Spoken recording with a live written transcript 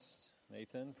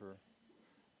Nathan, for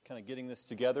kind of getting this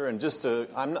together. And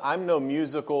I'm no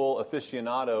musical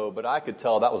aficionado, but I could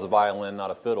tell that was a violin,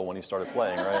 not a fiddle, when he started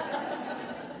playing, right?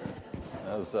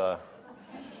 That was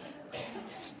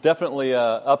it's definitely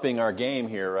upping our game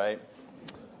here, right?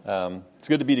 It's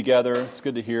good to be together. It's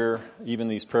good to hear even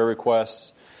these prayer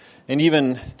requests, and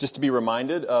even just to be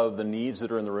reminded of the needs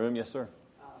that are in the room. Yes, sir.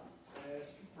 I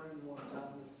asked a friend one time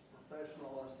that's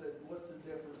professional. I said, "What's the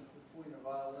difference between a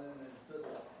violin and a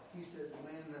fiddle?" He said,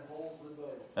 "The man that holds the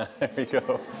bow." There you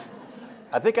go.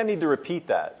 I think I need to repeat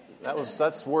that.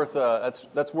 That's worth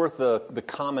the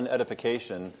common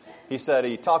edification. He said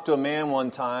he talked to a man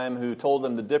one time who told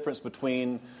him the difference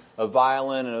between a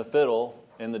violin and a fiddle,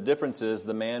 and the difference is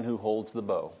the man who holds the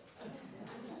bow.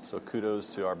 So kudos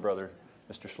to our brother,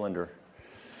 Mr. Schlender.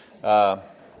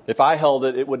 If I held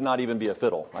it, it would not even be a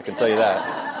fiddle. I can tell you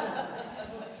that.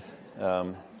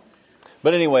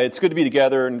 But anyway, it's good to be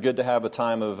together and good to have a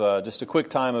time of just a quick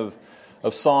time of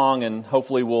song, and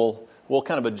hopefully we'll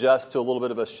kind of adjust to a little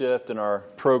bit of a shift in our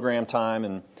program time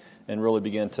and really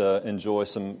begin to enjoy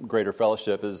some greater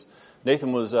fellowship. As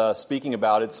Nathan was speaking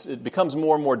about, it becomes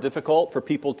more and more difficult for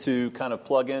people to kind of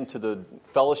plug into the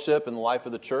fellowship and the life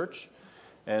of the church.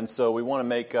 And so we want to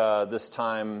make this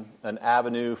time an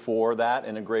avenue for that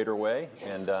in a greater way.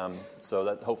 And so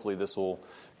that hopefully this will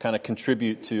kind of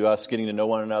contribute to us getting to know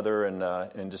one another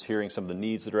and just hearing some of the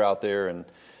needs that are out there and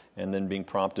then being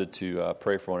prompted to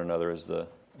pray for one another as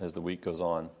the week goes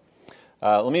on.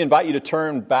 Let me invite you to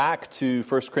turn back to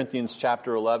 1 Corinthians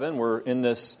chapter 11. We're in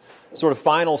this sort of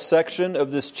final section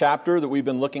of this chapter that we've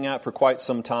been looking at for quite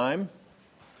some time.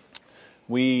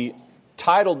 We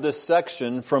titled this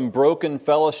section "From Broken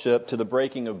Fellowship to the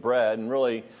Breaking of Bread," and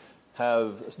really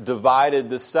have divided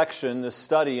this section, this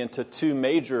study, into two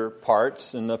major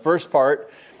parts. In the first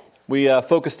part, we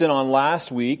focused in on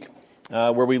last week,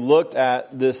 where we looked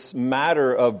at this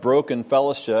matter of broken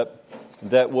fellowship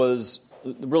that was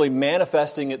really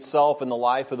manifesting itself in the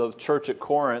life of the church at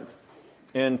Corinth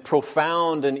in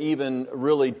profound and even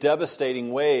really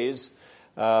devastating ways,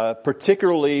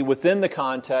 particularly within the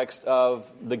context of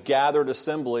the gathered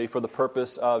assembly for the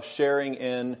purpose of sharing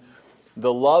in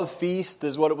the love feast,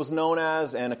 is what it was known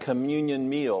as, and a communion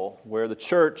meal, where the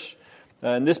church,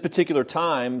 in this particular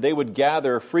time, they would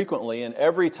gather frequently, and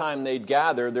every time they'd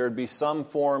gather, there would be some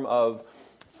form of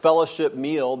fellowship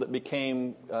meal that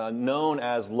became known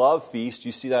as love feast.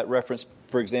 You see that reference,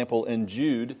 for example, in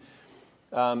Jude.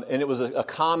 And it was a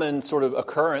common sort of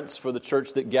occurrence for the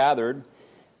church that gathered.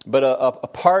 But a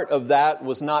part of that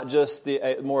was not just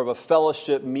more of a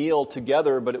fellowship meal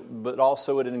together, but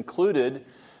also it included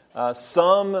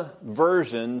some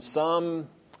version, some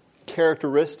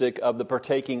characteristic of the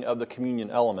partaking of the communion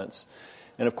elements.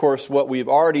 And of course, what we've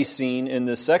already seen in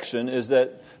this section is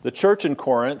that the church in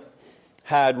Corinth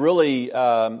had really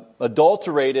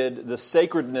adulterated the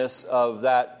sacredness of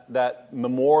that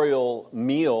memorial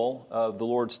meal of the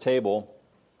Lord's table.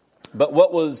 But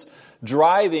what was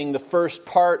driving the first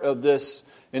part of this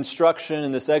instruction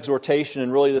and this exhortation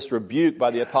and really this rebuke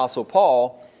by the Apostle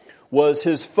Paul was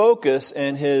his focus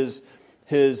and his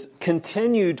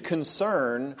continued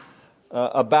concern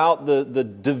about the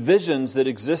divisions that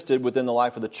existed within the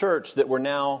life of the church that were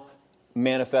now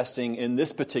manifesting in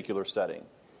this particular setting.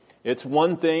 It's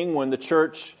one thing when the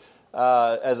church,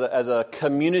 as a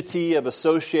community of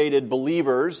associated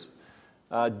believers,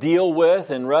 deal with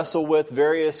and wrestle with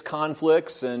various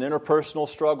conflicts and interpersonal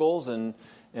struggles and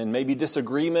maybe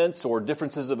disagreements or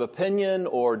differences of opinion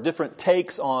or different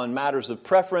takes on matters of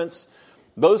preference.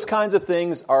 Those kinds of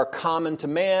things are common to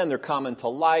man. They're common to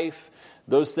life.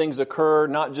 Those things occur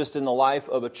not just in the life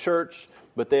of a church,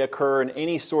 but they occur in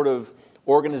any sort of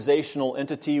organizational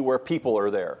entity where people are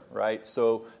there, right?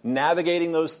 So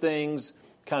navigating those things,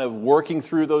 kind of working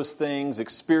through those things,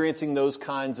 experiencing those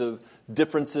kinds of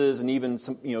differences and even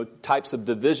some types of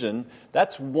division,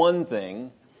 that's one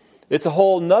thing. It's a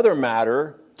whole nother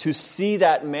matter to see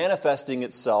that manifesting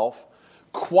itself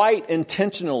quite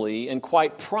intentionally and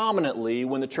quite prominently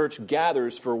when the church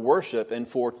gathers for worship and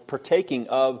for partaking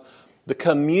of the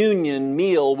communion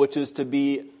meal, which is to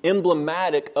be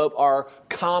emblematic of our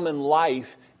common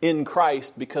life in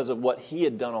Christ because of what He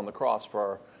had done on the cross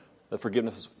for the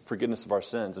forgiveness of our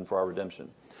sins and for our redemption.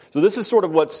 So this is sort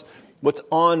of what's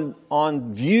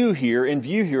on view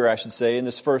here, I should say, in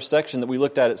this first section that we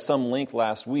looked at some length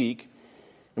last week.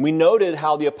 And we noted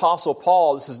how the Apostle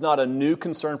Paul, this is not a new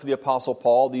concern for the Apostle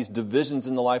Paul, these divisions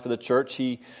in the life of the church.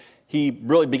 He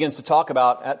really begins to talk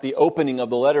about at the opening of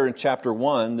the letter in chapter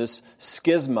 1, this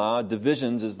schisma,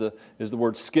 divisions is the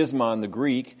word schisma in the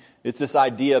Greek. It's this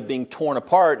idea of being torn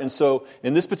apart. And so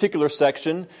in this particular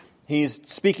section, he's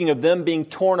speaking of them being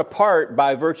torn apart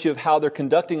by virtue of how they're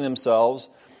conducting themselves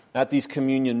at these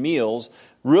communion meals,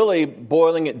 really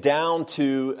boiling it down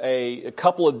to a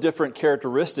couple of different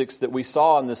characteristics that we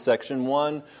saw in this section.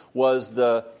 One was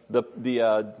the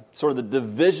sort of the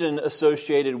division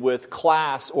associated with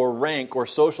class or rank or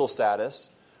social status,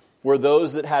 where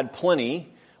those that had plenty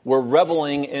were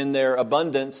reveling in their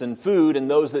abundance and food,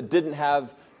 and those that didn't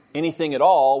have anything at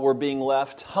all were being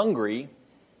left hungry,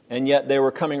 and yet they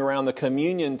were coming around the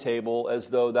communion table as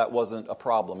though that wasn't a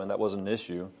problem and that wasn't an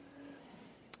issue.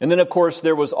 And then, of course,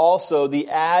 there was also the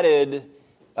added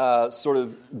sort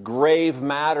of grave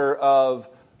matter of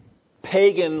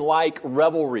pagan-like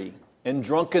revelry and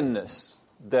drunkenness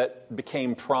that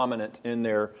became prominent in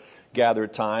their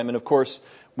gathered time. And, of course,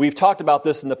 we've talked about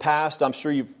this in the past. I'm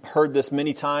sure you've heard this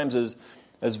many times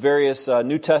as various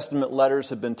New Testament letters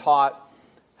have been taught,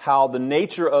 how the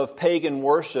nature of pagan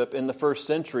worship in the first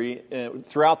century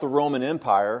throughout the Roman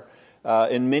Empire,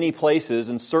 in many places,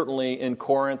 and certainly in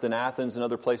Corinth and Athens and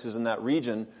other places in that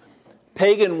region,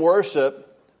 pagan worship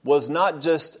was not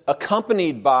just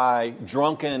accompanied by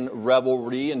drunken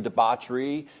revelry and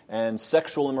debauchery and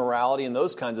sexual immorality and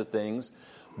those kinds of things,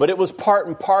 but it was part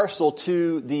and parcel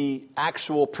to the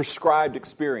actual prescribed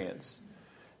experience.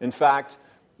 In fact,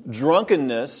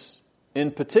 drunkenness in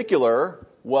particular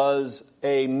was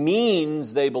a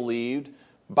means, they believed,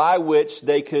 by which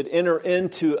they could enter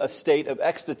into a state of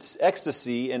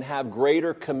ecstasy and have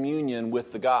greater communion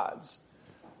with the gods.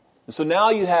 And so now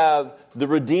you have the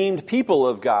redeemed people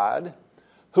of God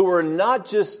who are not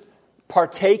just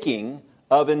partaking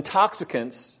of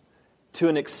intoxicants to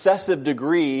an excessive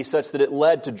degree such that it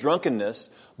led to drunkenness,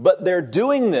 but they're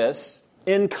doing this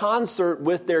in concert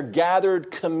with their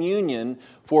gathered communion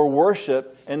for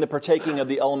worship and the partaking of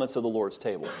the elements of the Lord's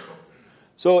table.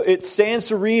 So it stands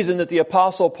to reason that the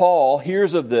Apostle Paul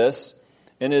hears of this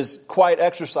and is quite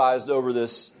exercised over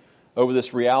this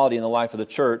reality in the life of the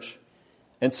church.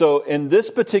 And so in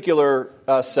this particular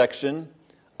section,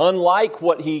 unlike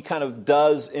what he kind of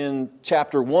does in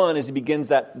chapter 1 as he begins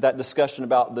that discussion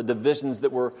about the divisions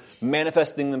that were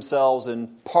manifesting themselves in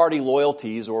party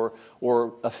loyalties or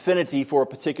affinity for a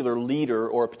particular leader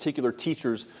or a particular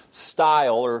teacher's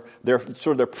style or their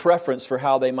preference for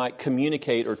how they might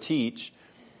communicate or teach.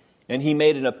 And he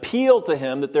made an appeal to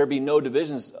him that there be no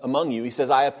divisions among you. He says,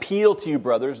 I appeal to you,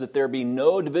 brothers, that there be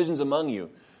no divisions among you,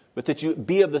 but that you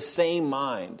be of the same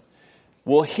mind.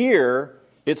 Well, here,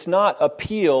 it's not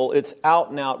appeal, it's out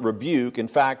and out rebuke. In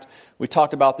fact, we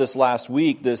talked about this last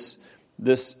week, this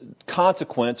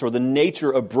consequence or the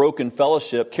nature of broken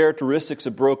fellowship, characteristics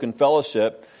of broken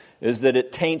fellowship, is that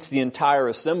it taints the entire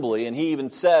assembly. And he even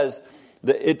says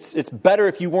that it's better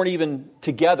if you weren't even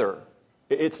together.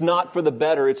 It's not for the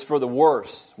better, it's for the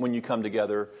worse when you come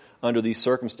together under these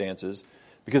circumstances.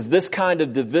 Because this kind of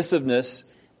divisiveness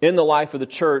in the life of the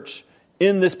church,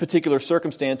 in this particular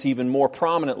circumstance even more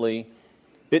prominently,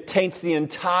 it taints the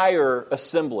entire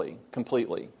assembly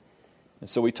completely. And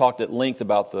so we talked at length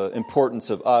about the importance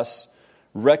of us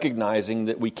recognizing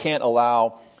that we can't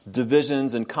allow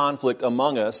divisions and conflict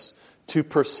among us to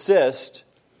persist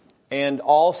and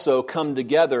also come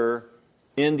together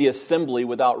in the assembly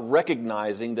without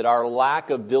recognizing that our lack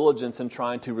of diligence in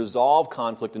trying to resolve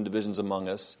conflict and divisions among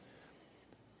us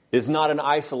is not an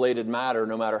isolated matter,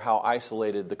 no matter how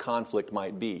isolated the conflict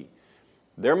might be.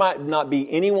 There might not be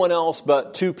anyone else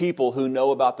but two people who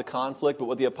know about the conflict, but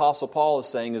what the Apostle Paul is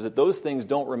saying is that those things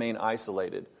don't remain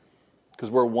isolated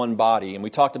because we're one body. And we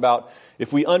talked about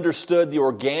if we understood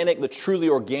the truly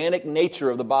organic nature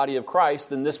of the body of Christ,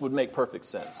 then this would make perfect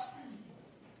sense.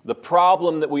 The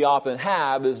problem that we often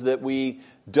have is that we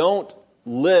don't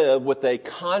live with a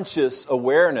conscious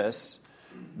awareness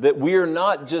that we are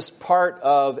not just part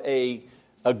of a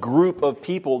group of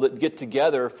people that get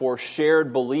together for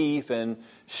shared belief and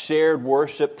shared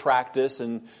worship practice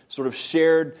and sort of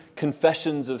shared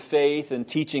confessions of faith and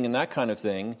teaching and that kind of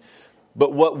thing.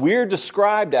 But what we're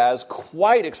described as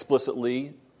quite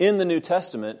explicitly in the New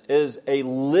Testament is a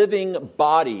living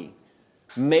body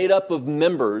made up of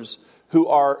members who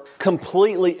are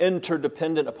completely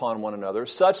interdependent upon one another,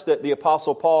 such that the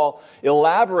Apostle Paul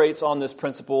elaborates on this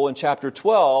principle in chapter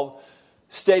 12,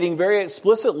 stating very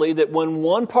explicitly that when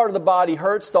one part of the body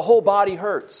hurts, the whole body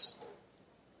hurts.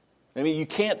 I mean, you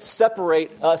can't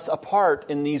separate us apart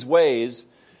in these ways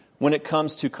when it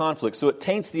comes to conflict. So it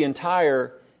taints the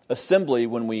entire assembly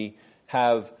when we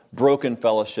have broken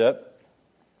fellowship.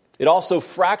 It also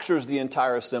fractures the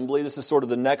entire assembly. This is sort of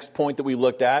the next point that we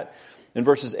looked at in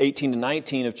verses 18 to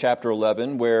 19 of chapter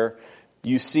 11, where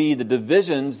you see the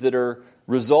divisions that are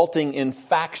resulting in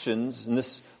factions. And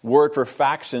this word for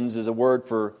factions is a word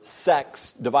for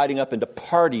sects, dividing up into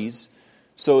parties.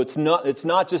 So it's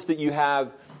not just that you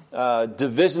have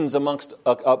divisions amongst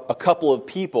a couple of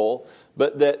people,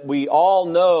 but that we all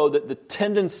know that the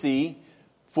tendency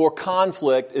for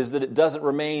conflict is that it doesn't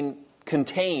remain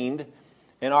contained,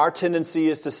 and our tendency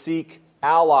is to seek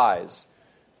allies.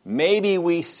 Maybe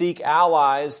we seek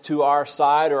allies to our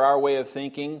side or our way of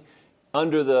thinking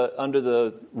under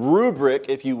the rubric,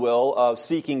 if you will, of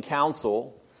seeking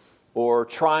counsel or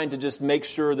trying to just make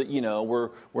sure that,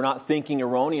 we're not thinking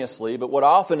erroneously. But what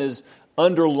often is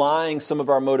underlying some of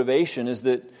our motivation is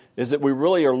that we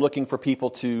really are looking for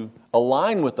people to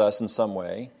align with us in some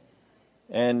way.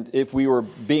 And if we were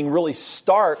being really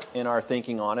stark in our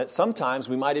thinking on it, sometimes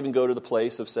we might even go to the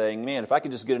place of saying, man, if I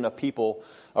could just get enough people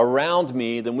around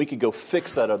me, then we could go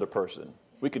fix that other person.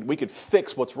 We could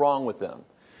fix what's wrong with them.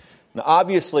 Now,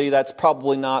 obviously, that's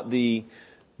probably not the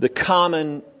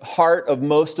common heart of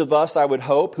most of us, I would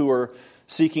hope, who are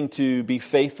seeking to be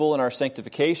faithful in our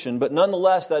sanctification. But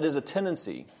nonetheless, that is a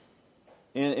tendency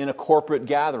in a corporate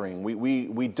gathering.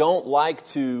 We don't like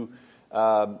to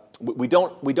we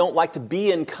don't like to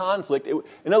be in conflict.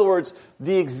 In other words,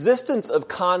 the existence of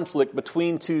conflict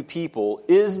between two people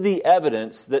is the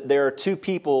evidence that there are two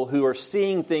people who are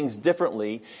seeing things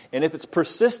differently. And if it's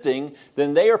persisting,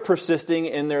 then they are persisting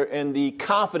in the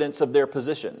confidence of their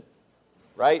position,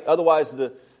 right? Otherwise,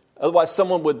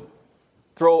 someone would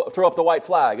throw up the white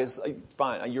flag. It's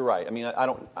fine. You're right. I mean, I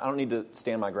don't need to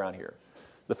stand my ground here.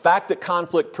 The fact that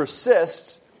conflict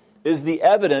persists is the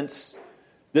evidence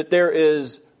that there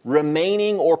is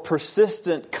remaining or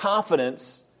persistent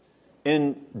confidence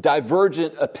in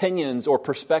divergent opinions or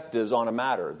perspectives on a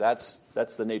matter. That's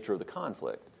the nature of the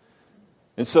conflict.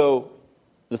 And so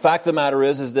the fact of the matter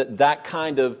is that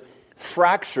kind of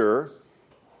fracture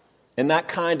and that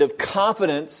kind of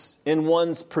confidence in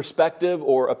one's perspective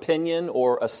or opinion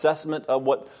or assessment of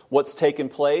what's taken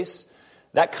place,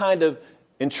 that kind of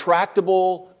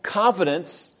intractable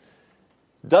confidence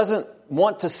doesn't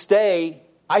want to stay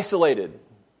isolated.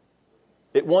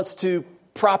 It wants to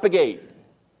propagate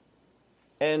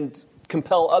and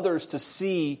compel others to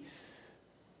see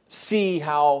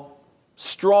how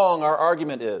strong our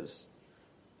argument is,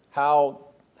 how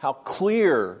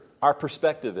clear our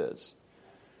perspective is,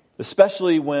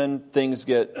 especially when things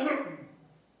get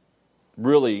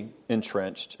really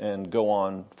entrenched and go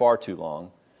on far too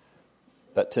long.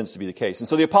 That tends to be the case. And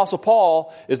so the Apostle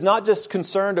Paul is not just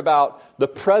concerned about the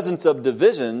presence of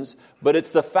divisions, but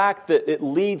it's the fact that it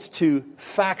leads to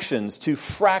factions, to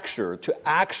fracture, to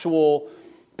actual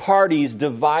parties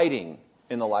dividing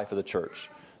in the life of the church.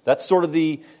 That's sort of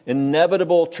the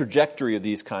inevitable trajectory of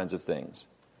these kinds of things.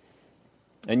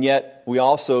 And yet we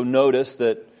also notice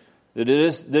that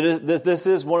this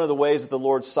is one of the ways that the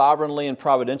Lord sovereignly and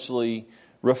providentially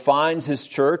refines His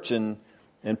church and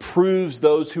proves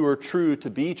those who are true to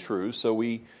be true, so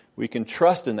we can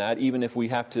trust in that even if we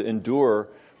have to endure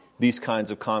these kinds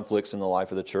of conflicts in the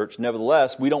life of the church.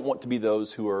 Nevertheless, we don't want to be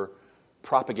those who are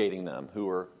propagating them, who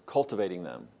are cultivating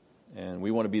them. And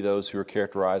we want to be those who are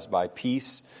characterized by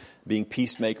peace, being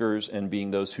peacemakers, and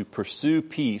being those who pursue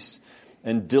peace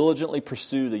and diligently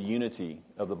pursue the unity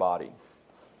of the body.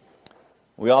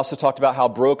 We also talked about how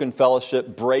broken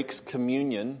fellowship breaks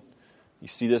communion. You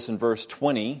see this in verse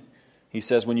 20. He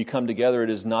says, when you come together, it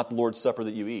is not the Lord's Supper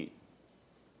that you eat.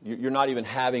 You're not even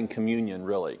having communion,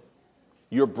 really.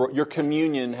 Your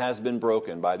communion has been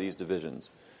broken by these divisions.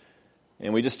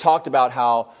 And we just talked about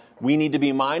how we need to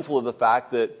be mindful of the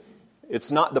fact that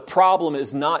the problem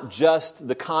is not just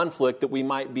the conflict that we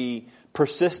might be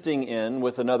persisting in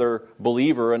with another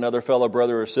believer, another fellow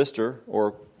brother or sister,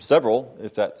 or several,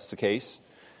 if that's the case.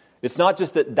 It's not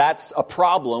just that that's a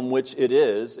problem, which it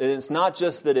is. And it's not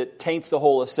just that it taints the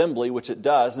whole assembly, which it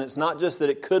does. And it's not just that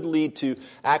it could lead to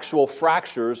actual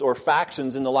fractures or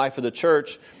factions in the life of the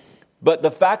church. But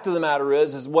the fact of the matter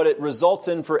is what it results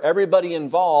in for everybody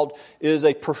involved is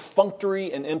a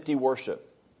perfunctory and empty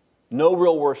worship. No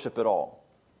real worship at all.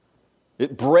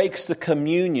 It breaks the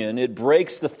communion. It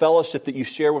breaks the fellowship that you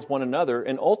share with one another.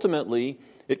 And ultimately,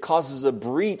 it causes a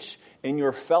breach in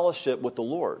your fellowship with the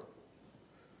Lord,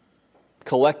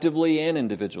 collectively and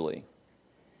individually.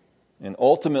 And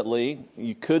ultimately,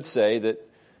 you could say that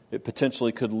it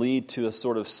potentially could lead to a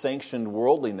sort of sanctioned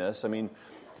worldliness. I mean,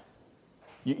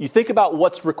 you think about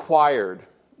what's required.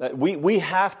 We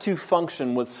have to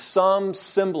function with some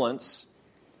semblance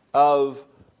of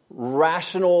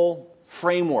rational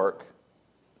framework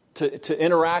to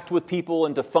interact with people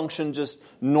and to function just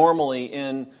normally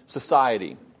in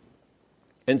society.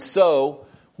 And so,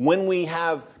 when we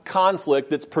have conflict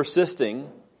that's persisting,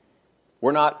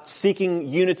 we're not seeking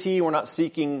unity, we're not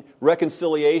seeking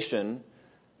reconciliation,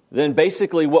 then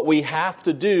basically what we have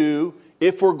to do,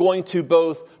 if we're going to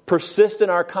both persist in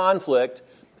our conflict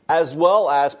as well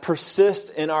as persist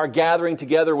in our gathering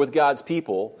together with God's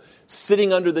people,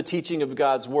 sitting under the teaching of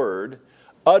God's Word,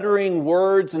 uttering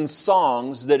words and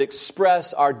songs that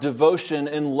express our devotion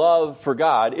and love for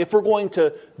God, if we're going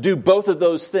to do both of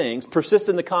those things, persist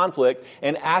in the conflict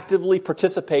and actively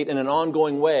participate in an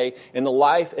ongoing way in the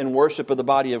life and worship of the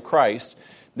body of Christ,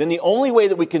 then the only way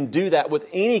that we can do that with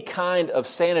any kind of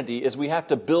sanity is we have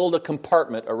to build a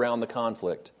compartment around the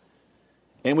conflict.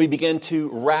 And we begin to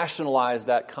rationalize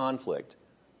that conflict.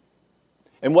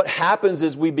 And what happens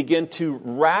is we begin to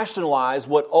rationalize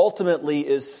what ultimately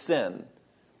is sin.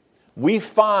 We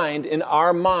find in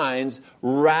our minds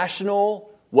rational,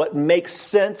 what makes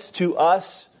sense to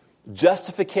us,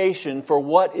 justification for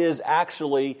what is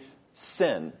actually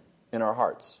sin in our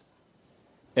hearts.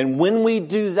 And when we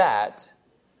do that,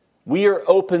 we are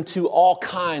open to all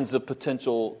kinds of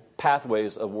potential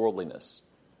pathways of worldliness.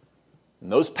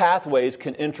 And those pathways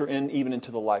can enter in even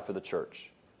into the life of the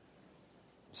church.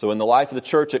 So in the life of the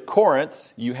church at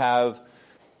Corinth, you have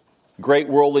great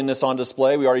worldliness on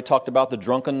display. We already talked about the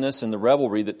drunkenness and the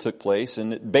revelry that took place,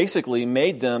 and it basically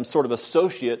made them sort of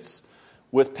associates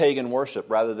with pagan worship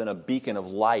rather than a beacon of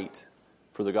light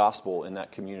for the gospel in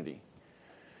that community.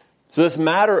 So this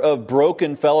matter of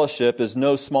broken fellowship is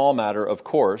no small matter, of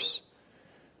course.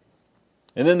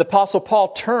 And then the Apostle Paul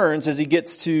turns, as he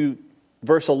gets to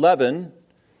verse 11,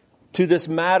 to this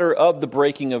matter of the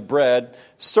breaking of bread.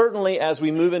 Certainly, as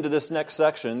we move into this next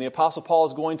section, the Apostle Paul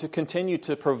is going to continue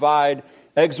to provide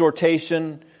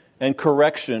exhortation and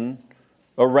correction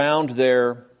around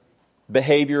their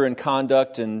behavior and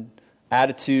conduct and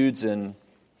attitudes and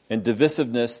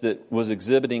divisiveness that was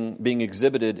being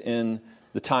exhibited in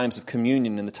the times of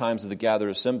communion and the times of the gathered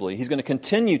assembly. He's going to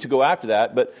continue to go after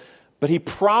that, but he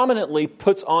prominently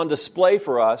puts on display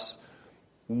for us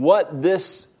what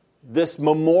this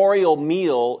memorial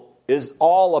meal is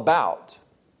all about.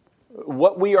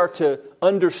 What we are to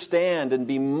understand and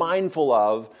be mindful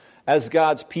of as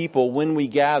God's people when we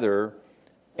gather,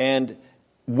 and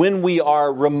when we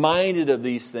are reminded of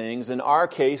these things. In our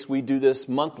case, we do this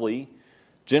monthly.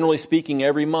 Generally speaking,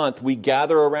 every month we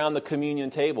gather around the communion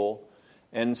table.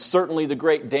 And certainly the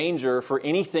great danger for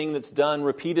anything that's done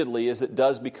repeatedly is it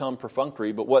does become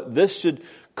perfunctory. But what this should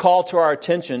call to our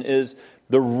attention is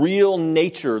the real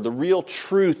nature, the real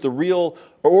truth, the real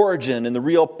origin, and the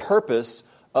real purpose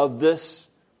of this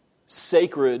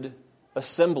sacred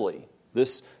assembly,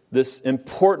 this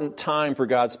important time for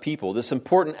God's people, this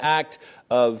important act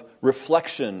of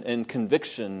reflection and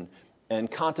conviction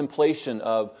and contemplation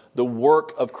of the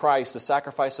work of Christ, the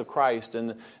sacrifice of Christ,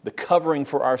 and the covering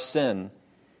for our sin,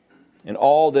 and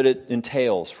all that it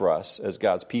entails for us as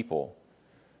God's people.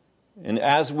 And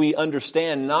as we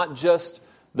understand not just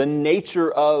the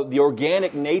nature of the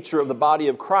organic nature of the body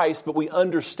of Christ, but we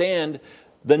understand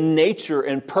the nature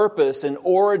and purpose and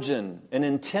origin and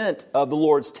intent of the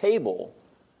Lord's table,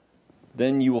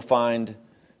 then you will find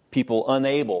people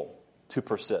unable to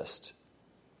persist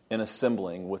in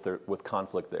assembling with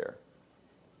conflict there.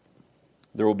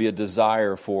 There will be a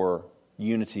desire for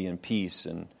unity and peace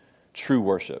and true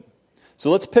worship.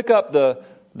 So let's pick up the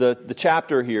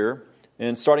chapter here,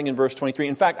 and starting in verse 23.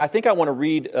 In fact, I think I want to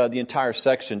read the entire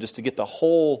section just to get the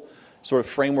whole sort of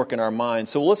framework in our mind.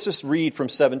 So let's just read from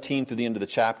 17 to the end of the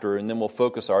chapter, and then we'll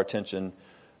focus our attention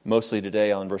mostly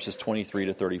today on verses 23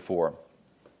 to 34.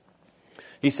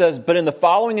 He says, "But in the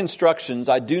following instructions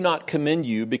I do not commend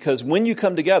you, because when you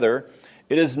come together,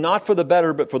 it is not for the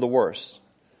better but for the worse.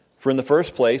 For in the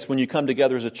first place, when you come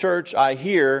together as a church, I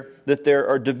hear that there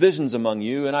are divisions among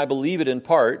you, and I believe it in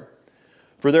part.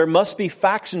 For there must be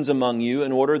factions among you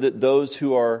in order that those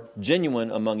who are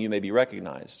genuine among you may be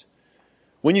recognized.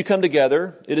 When you come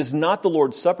together, it is not the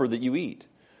Lord's Supper that you eat.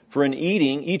 For in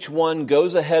eating, each one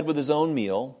goes ahead with his own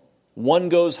meal. One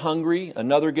goes hungry,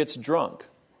 another gets drunk.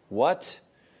 What?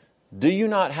 Do you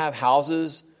not have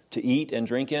houses to eat and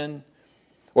drink in?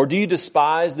 Or do you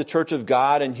despise the church of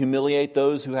God and humiliate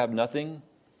those who have nothing?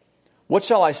 What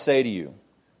shall I say to you?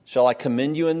 Shall I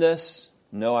commend you in this?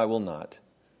 No, I will not.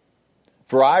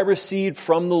 For I received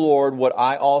from the Lord what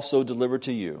I also delivered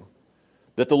to you,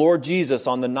 that the Lord Jesus,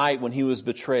 on the night when he was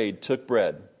betrayed, took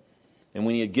bread, and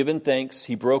when he had given thanks,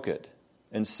 he broke it,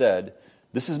 and said,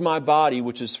 'This is my body,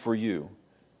 which is for you.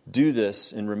 Do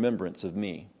this in remembrance of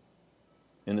me.'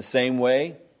 In the same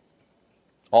way,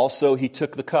 also he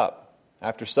took the cup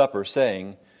after supper,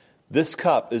 saying, 'This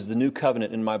cup is the new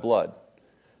covenant in my blood.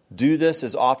 Do this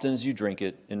as often as you drink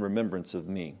it in remembrance of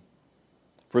me.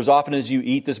 For as often as you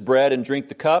eat this bread and drink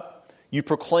the cup, You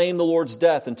proclaim the Lord's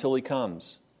death until he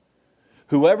comes.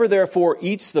 Whoever therefore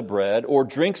eats the bread or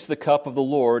drinks the cup of the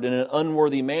Lord in an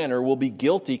unworthy manner will be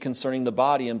guilty concerning the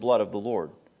body and blood of the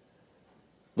Lord.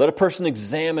 Let a person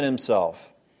examine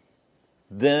himself,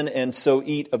 then and so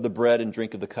eat of the bread and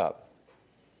drink of the cup.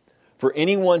 For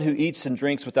anyone who eats and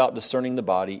drinks without discerning the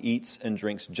body eats and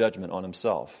drinks judgment on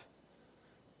himself.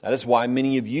 That is why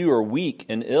many of you are weak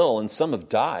and ill, and some have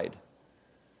died.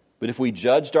 But if we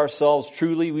judged ourselves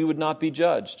truly, we would not be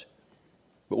judged.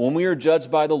 But when we are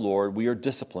judged by the Lord, we are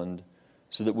disciplined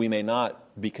so that we may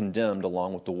not be condemned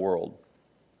along with the world.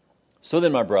 So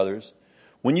then, my brothers,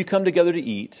 when you come together to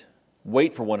eat,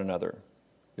 wait for one another.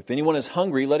 If anyone is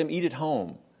hungry, let him eat at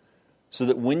home, so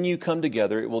that when you come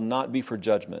together, it will not be for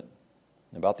judgment.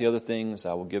 About the other things,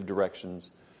 I will give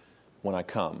directions when I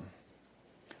come.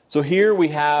 So here we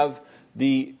have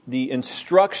the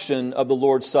instruction of the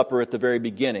Lord's Supper at the very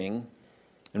beginning,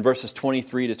 in verses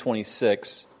 23 to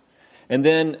 26. And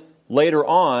then later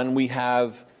on, we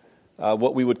have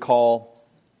what we would call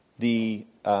the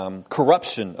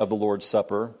corruption of the Lord's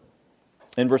Supper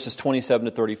in verses 27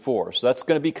 to 34. So that's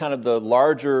going to be kind of the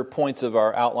larger points of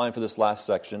our outline for this last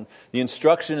section. The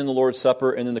instruction in the Lord's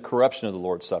Supper and then the corruption of the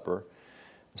Lord's Supper.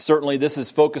 Certainly this is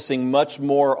focusing much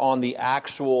more on the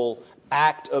actual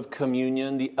act of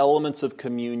communion, the elements of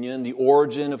communion, the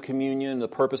origin of communion, the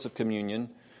purpose of communion.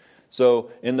 So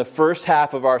in the first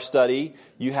half of our study,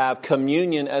 you have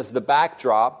communion as the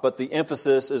backdrop, but the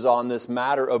emphasis is on this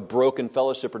matter of broken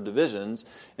fellowship or divisions.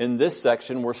 In this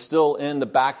section, we're still in the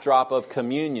backdrop of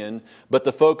communion, but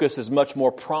the focus is much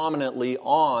more prominently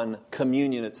on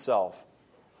communion itself,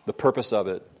 the purpose of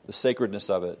it, the sacredness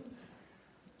of it,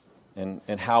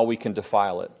 and how we can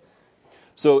defile it.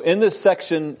 So in this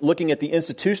section, looking at the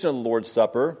institution of the Lord's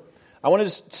Supper, I want to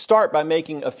just start by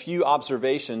making a few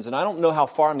observations, and I don't know how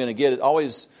far I'm going to get. It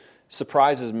always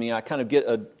surprises me. I kind of get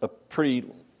a pretty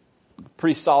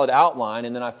solid outline,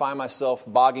 and then I find myself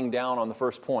bogging down on the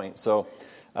first point. So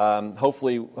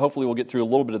hopefully we'll get through a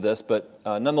little bit of this, but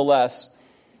nonetheless,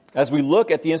 as we look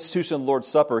at the institution of the Lord's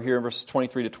Supper here in verses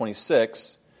 23 to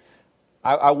 26,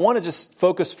 I want to just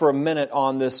focus for a minute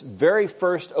on this very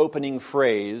first opening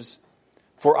phrase,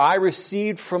 "For I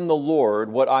received from the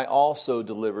Lord what I also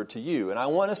delivered to you." And I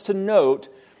want us to note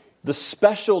the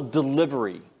special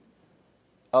delivery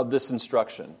of this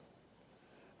instruction.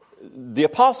 The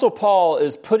Apostle Paul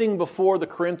is putting before the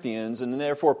Corinthians, and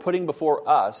therefore putting before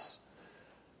us,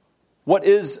 what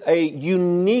is a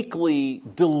uniquely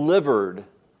delivered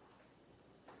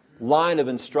line of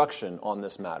instruction on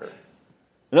this matter.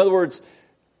 In other words,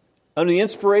 under the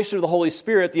inspiration of the Holy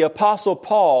Spirit, the Apostle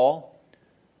Paul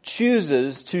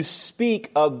chooses to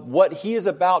speak of what he is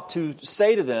about to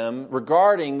say to them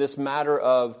regarding this matter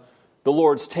of the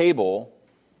Lord's table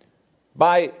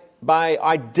by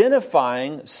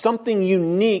identifying something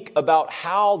unique about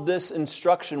how this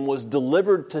instruction was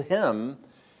delivered to him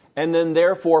and then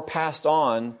therefore passed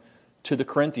on to the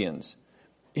Corinthians.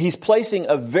 He's placing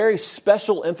a very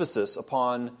special emphasis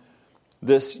upon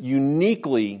this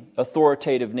uniquely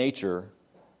authoritative nature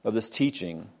of this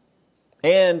teaching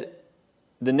and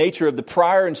the nature of the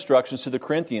prior instructions to the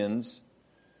Corinthians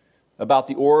about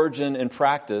the origin and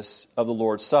practice of the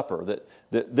Lord's Supper.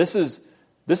 That this is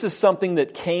something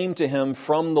that came to him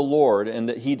from the Lord and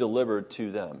that he delivered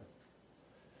to them.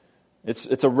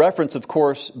 It's a reference, of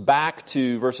course, back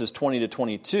to verses 20 to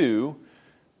 22.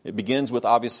 It begins with,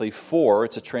 obviously, for.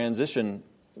 It's a transition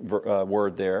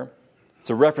word there. It's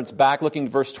a reference back, looking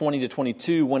at verse 20 to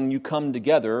 22. When you come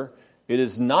together, it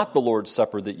is not the Lord's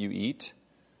Supper that you eat.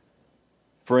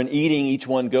 For in eating, each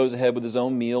one goes ahead with his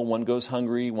own meal. One goes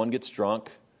hungry, one gets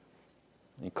drunk.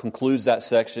 He concludes that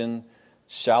section.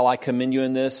 Shall I commend you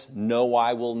in this? No,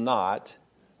 I will not.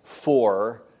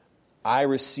 For I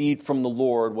received from the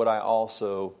Lord what I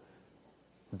also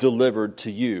delivered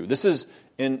to you. This is,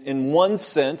 in one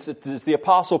sense, it is the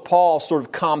Apostle Paul sort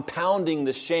of compounding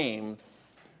the shame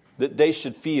that they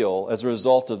should feel as a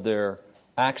result of their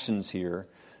actions here.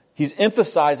 He's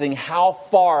emphasizing how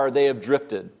far they have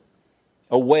drifted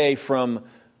away from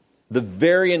the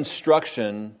very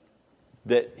instruction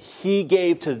that he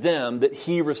gave to them that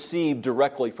he received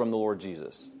directly from the Lord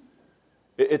Jesus.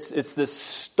 It's this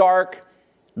stark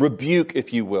rebuke,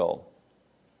 if you will,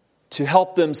 to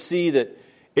help them see that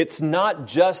it's not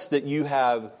just that you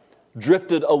have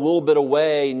drifted a little bit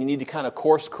away and you need to kind of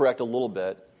course correct a little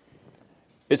bit.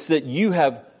 It's that you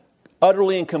have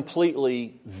utterly and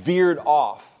completely veered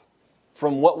off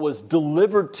from what was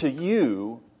delivered to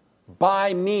you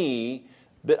by me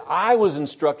that I was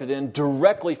instructed in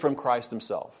directly from Christ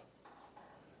himself.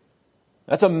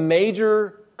 That's a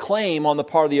major claim on the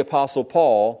part of the Apostle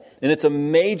Paul, and it's a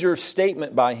major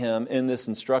statement by him in this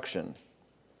instruction.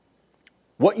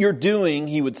 What you're doing,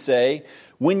 he would say,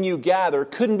 when you gather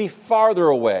couldn't be farther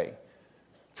away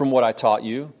from what I taught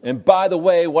you. And by the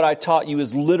way, what I taught you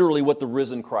is literally what the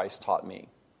risen Christ taught me.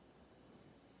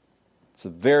 It's a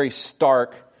very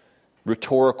stark,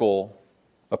 rhetorical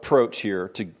approach here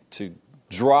to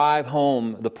drive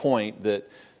home the point that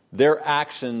their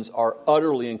actions are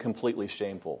utterly and completely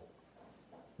shameful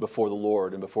before the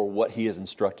Lord and before what He has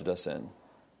instructed us in.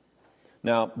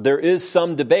 Now, there is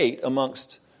some debate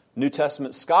amongst New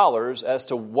Testament scholars as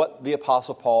to what the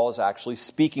Apostle Paul is actually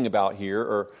speaking about here,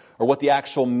 or what the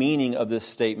actual meaning of this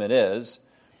statement is.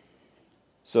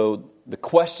 So the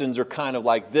questions are kind of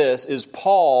like this. Is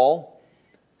Paul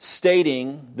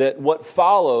stating that what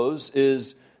follows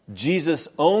is Jesus'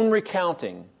 own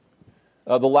recounting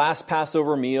of the last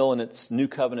Passover meal and its new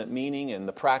covenant meaning and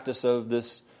the practice of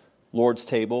this Lord's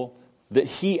table, that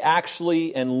he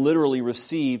actually and literally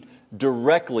received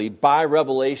directly by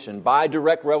revelation, by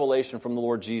direct revelation from the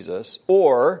Lord Jesus?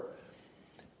 Or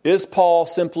is Paul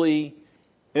simply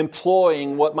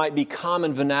employing what might be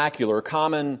common vernacular,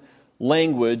 common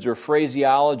language or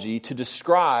phraseology to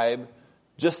describe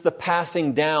just the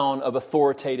passing down of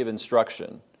authoritative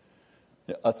instruction,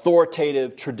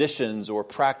 authoritative traditions or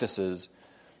practices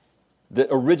that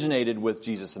originated with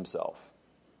Jesus himself?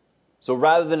 So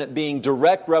rather than it being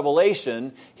direct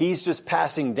revelation, he's just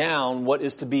passing down what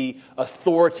is to be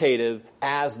authoritative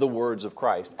as the words of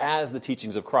Christ, as the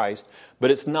teachings of Christ, but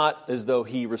it's not as though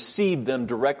he received them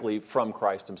directly from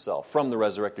Christ himself, from the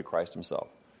resurrected Christ himself.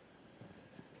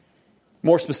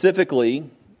 More specifically,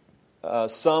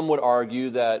 some would argue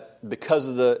that because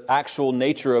of the actual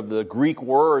nature of the Greek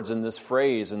words in this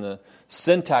phrase and the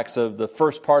syntax of the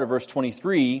first part of verse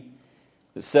 23,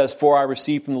 it says, "For I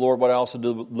received from the Lord what I also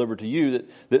delivered to you,"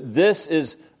 that this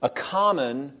is a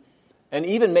common and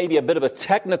even maybe a bit of a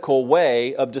technical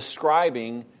way of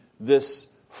describing this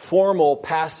formal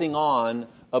passing on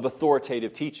of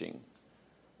authoritative teaching.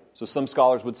 So some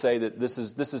scholars would say that this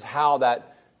is how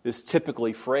that is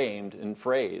typically framed and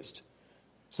phrased.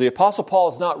 So the Apostle Paul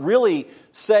is not really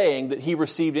saying that he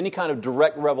received any kind of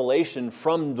direct revelation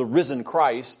from the risen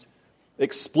Christ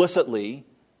explicitly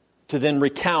to then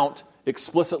recount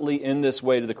explicitly in this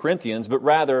way to the Corinthians, but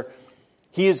rather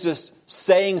he is just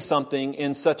saying something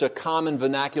in such a common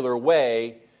vernacular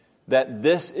way that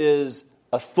this is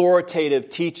authoritative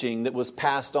teaching that was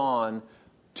passed on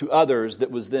to others, that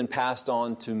was then passed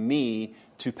on to me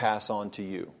to pass on to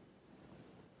you.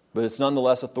 But it's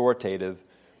nonetheless authoritative,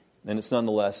 and it's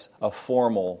nonetheless a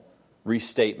formal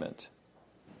restatement.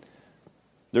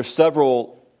 There's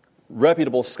several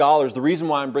reputable scholars. The reason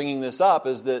why I'm bringing this up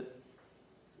is that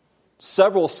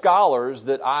several scholars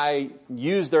that I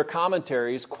use their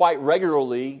commentaries quite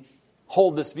regularly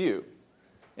hold this view,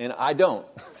 and I don't.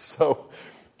 So,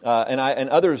 and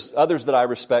others that I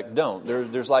respect don't.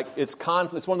 There's like it's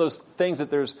conflict. It's one of those things that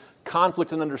there's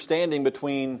conflict in understanding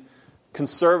between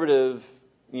conservative,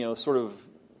 sort of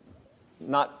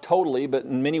not totally, but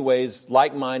in many ways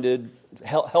like-minded,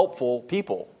 helpful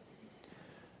people.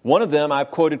 One of them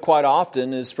I've quoted quite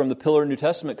often is from the Pillar New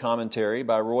Testament commentary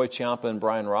by Roy Ciampa and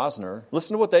Brian Rosner.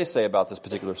 Listen to what they say about this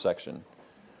particular section.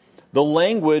 The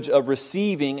language of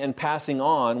receiving and passing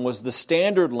on was the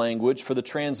standard language for the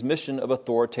transmission of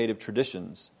authoritative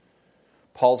traditions.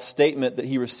 Paul's statement that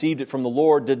he received it from the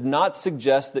Lord did not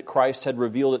suggest that Christ had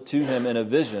revealed it to him in a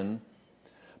vision,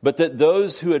 but that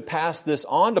those who had passed this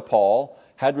on to Paul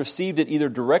had received it either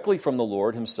directly from the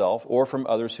Lord himself or from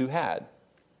others who had.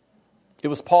 It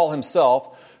was Paul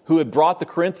himself who had brought the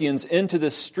Corinthians into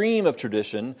this stream of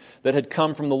tradition that had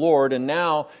come from the Lord, and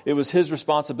now it was his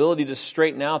responsibility to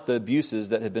straighten out the abuses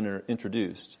that had been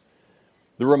introduced.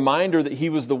 The reminder that he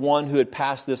was the one who had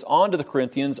passed this on to the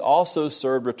Corinthians also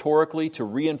served rhetorically to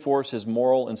reinforce his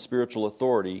moral and spiritual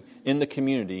authority in the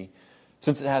community,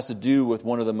 since it has to do with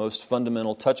one of the most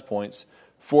fundamental touch points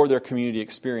for their community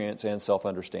experience and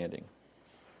self-understanding.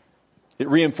 It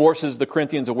reinforces the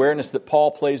Corinthians' awareness that Paul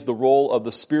plays the role of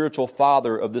the spiritual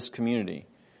father of this community,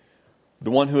 the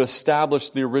one who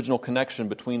established the original connection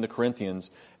between the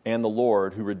Corinthians and the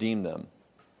Lord who redeemed them.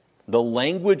 The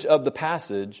language of the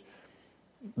passing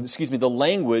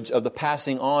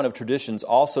on of traditions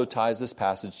also ties this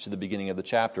passage to the beginning of the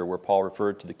chapter, where Paul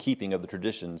referred to the keeping of the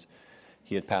traditions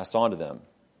he had passed on to them.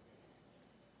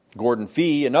 Gordon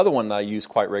Fee, another one that I use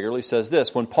quite regularly, says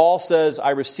this: when Paul says, "I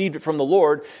received it from the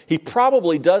Lord," he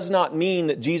probably does not mean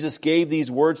that Jesus gave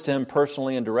these words to him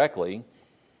personally and directly.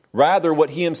 Rather,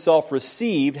 what he himself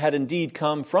received had indeed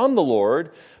come from the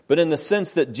Lord, but in the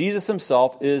sense that Jesus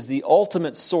himself is the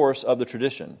ultimate source of the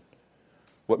tradition.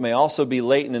 What may also be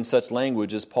latent in such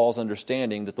language is Paul's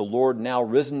understanding that the Lord, now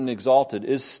risen and exalted,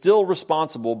 is still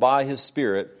responsible by His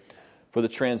Spirit for the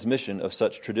transmission of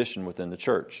such tradition within the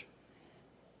church.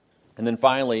 And then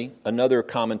finally, another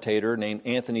commentator named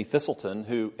Anthony Thistleton,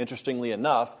 who, interestingly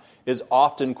enough, is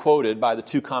often quoted by the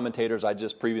two commentators I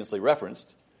just previously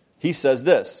referenced. He says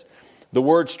this: the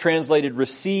words translated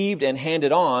received and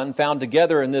handed on, found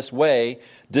together in this way,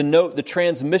 denote the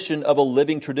transmission of a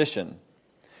living tradition.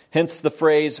 Hence, the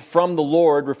phrase "from the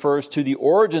Lord" refers to the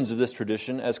origins of this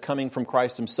tradition as coming from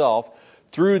Christ Himself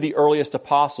through the earliest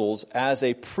apostles as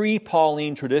a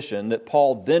pre-Pauline tradition that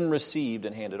Paul then received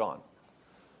and handed on.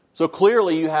 So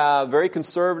clearly you have very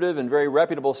conservative and very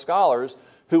reputable scholars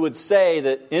who would say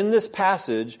that in this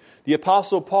passage, the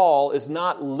Apostle Paul is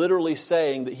not literally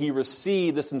saying that he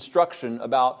received this instruction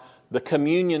about the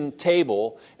communion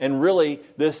table and really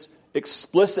this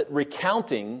explicit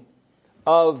recounting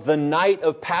of the night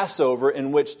of Passover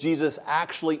in which Jesus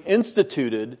actually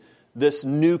instituted this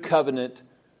new covenant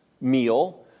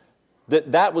meal,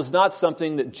 that was not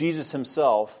something that Jesus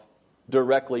Himself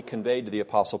directly conveyed to the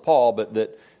Apostle Paul, but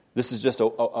that this is just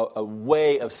a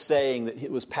way of saying that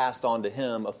it was passed on to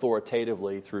him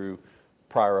authoritatively through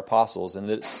prior apostles, and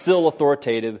that it's still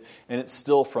authoritative and it's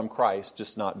still from Christ,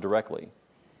 just not directly.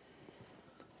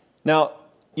 Now,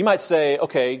 you might say,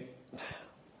 okay,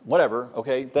 whatever,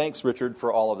 okay, thanks, Richard,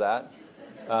 for all of that.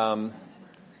 And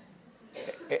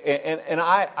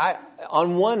I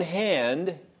on one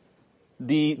hand,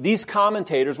 these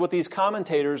commentators, what these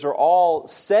commentators are all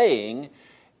saying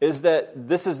is that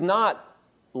this is not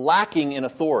lacking in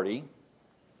authority.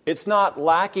 It's not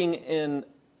lacking in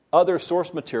other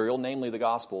source material, namely the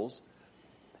Gospels.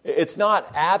 It's not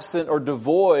absent or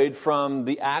devoid from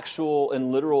the actual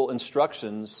and literal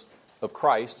instructions of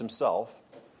Christ Himself.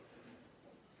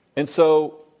 And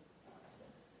so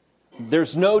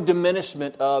there's no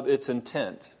diminishment of its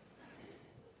intent.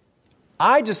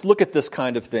 I just look at this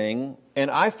kind of thing and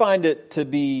I find it to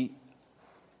be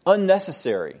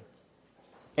unnecessary.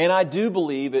 And I do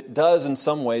believe it does in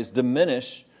some ways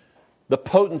diminish the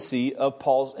potency of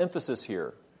Paul's emphasis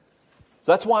here.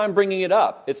 So that's why I'm bringing it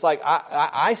up. It's like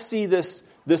I see this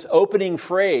opening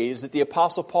phrase that the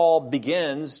Apostle Paul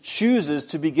chooses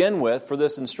to begin with for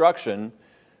this instruction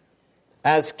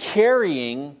as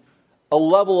carrying a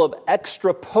level of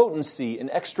extra potency and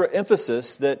extra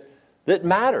emphasis that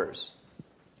matters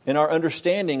in our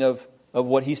understanding of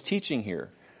what he's teaching here.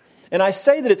 And I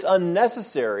say that it's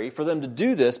unnecessary for them to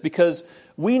do this because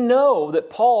we know that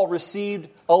Paul received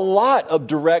a lot of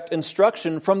direct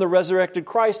instruction from the resurrected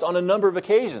Christ on a number of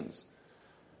occasions.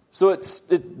 So it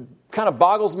kind of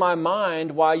boggles my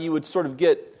mind why you would sort of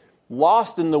get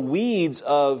lost in the weeds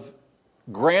of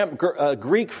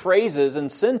Greek phrases and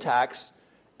syntax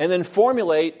and then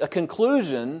formulate a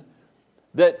conclusion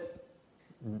that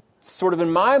sort of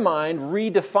in my mind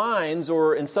redefines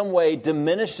or in some way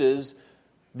diminishes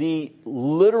the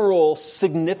literal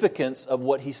significance of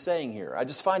what he's saying here. I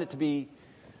just find it to be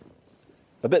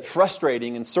a bit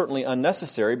frustrating and certainly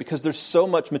unnecessary because there's so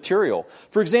much material.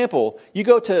 For example, you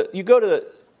go to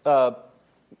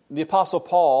the Apostle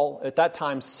Paul, at that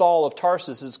time Saul of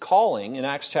Tarsus' calling in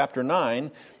Acts chapter 9,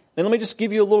 and let me just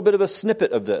give you a little bit of a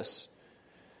snippet of this.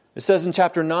 It says in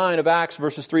chapter 9 of Acts,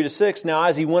 verses 3 to 6, "Now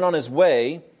as he went on his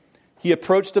way, he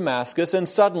approached Damascus, and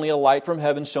suddenly a light from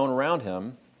heaven shone around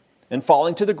him. And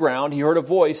falling to the ground, he heard a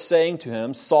voice saying to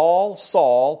him, 'Saul,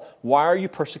 Saul, why are you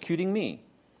persecuting me?'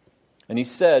 And he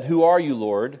said, 'Who are you,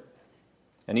 Lord?'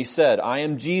 And he said, 'I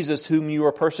am Jesus whom you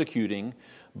are persecuting,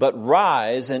 but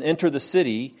rise and enter the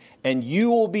city, and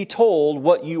you will be told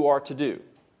what you are to do.'"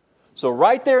 So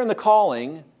right there in the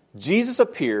calling, Jesus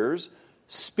appears,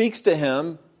 speaks to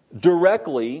him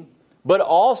directly, but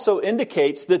also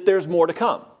indicates that there's more to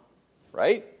come,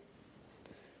 right?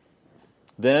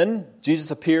 Then Jesus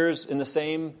appears in the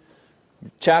same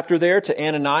chapter there to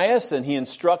Ananias, and he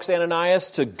instructs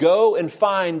Ananias to go and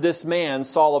find this man,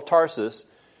 Saul of Tarsus,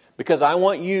 because I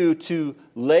want you to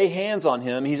lay hands on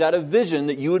him. He's had a vision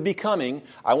that you would be coming.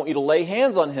 I want you to lay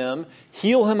hands on him,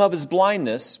 heal him of his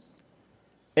blindness.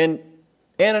 And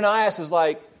Ananias is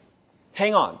like,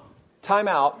 hang on, time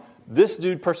out. This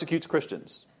dude persecutes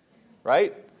Christians,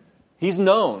 right? He's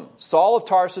known. Saul of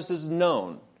Tarsus is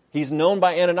known. He's known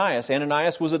by Ananias.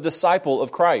 Ananias was a disciple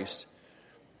of Christ.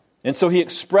 And so he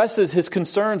expresses his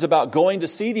concerns about going to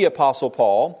see the Apostle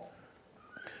Paul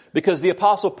because the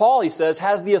Apostle Paul, he says,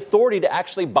 has the authority to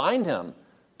actually bind him,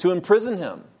 to imprison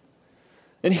him.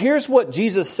 And here's what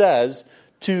Jesus says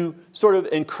to sort of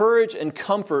encourage and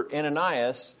comfort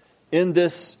Ananias in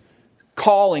this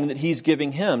calling that he's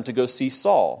giving him to go see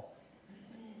Saul.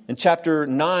 In chapter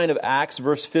 9 of Acts,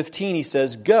 verse 15, he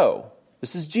says, "Go."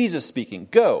 This is Jesus speaking.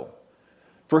 "Go.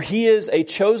 For he is a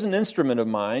chosen instrument of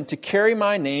mine to carry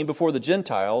my name before the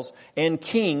Gentiles and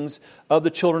kings of the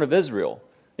children of Israel."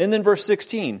 And then verse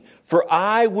 16, "For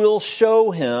I will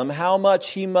show him how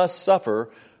much he must suffer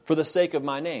for the sake of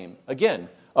my name." Again,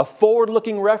 a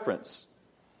forward-looking reference.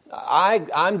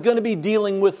 I'm going to be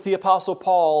dealing with the Apostle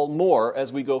Paul more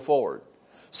as we go forward.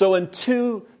 So in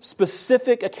two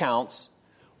specific accounts,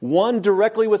 one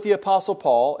directly with the Apostle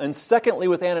Paul, and secondly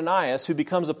with Ananias, who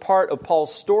becomes a part of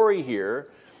Paul's story here,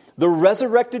 the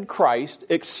resurrected Christ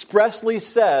expressly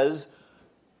says,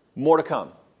 more to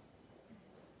come.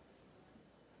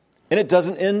 And it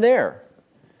doesn't end there.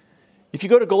 If you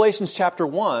go to Galatians chapter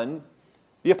 1,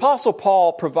 the Apostle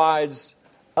Paul provides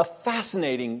a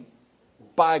fascinating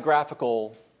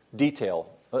biographical detail,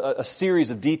 a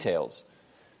series of details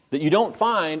that you don't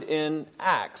find in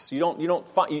Acts. You don't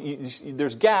find.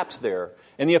 There's gaps there,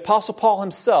 and the Apostle Paul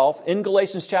himself in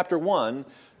Galatians chapter 1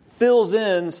 fills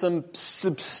in some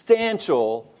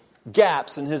substantial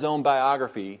gaps in his own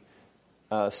biography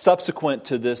subsequent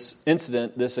to this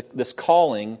incident, this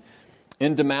calling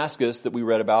in Damascus that we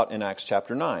read about in Acts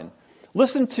chapter 9.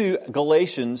 Listen to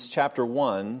Galatians chapter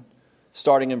 1,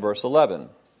 starting in verse 11.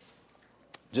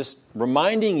 Just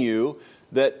reminding you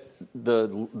that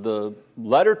the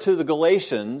letter to the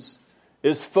Galatians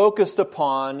is focused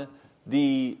upon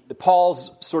Paul's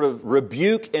sort of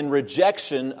rebuke and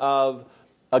rejection of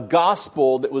a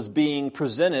gospel that was being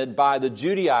presented by the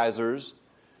Judaizers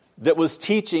that was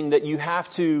teaching that you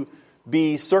have to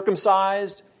be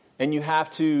circumcised and you have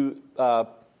to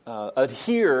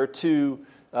adhere to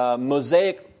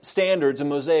Mosaic standards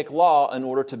and Mosaic law in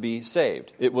order to be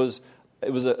saved. It was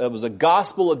a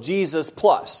gospel of Jesus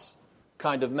plus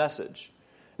kind of message.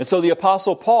 And so the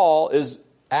Apostle Paul is,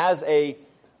 as a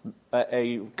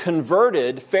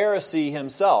converted Pharisee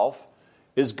himself,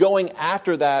 is going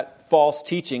after that false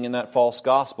teaching and that false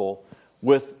gospel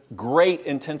with great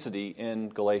intensity in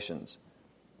Galatians.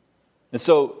 And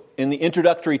so in the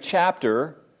introductory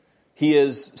chapter, he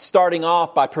is starting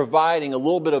off by providing a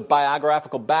little bit of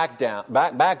biographical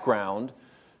background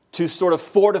to sort of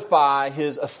fortify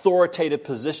his authoritative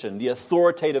position, the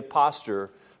authoritative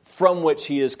posture from which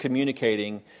he is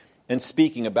communicating and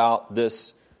speaking about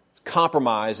this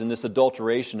compromise and this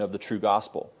adulteration of the true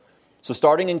gospel. So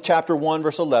starting in chapter 1,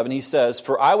 verse 11, he says,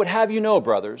 "For I would have you know,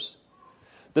 brothers,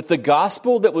 that the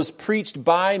gospel that was preached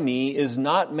by me is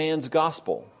not man's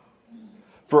gospel.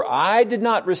 For I did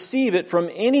not receive it from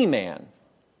any man,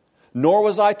 nor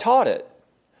was I taught it.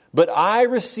 But I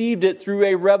received it through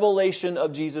a revelation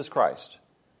of Jesus Christ.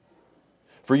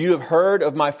 For you have heard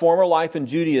of my former life in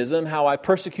Judaism, how I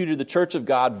persecuted the church of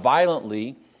God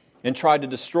violently and tried to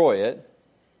destroy it.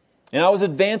 And I was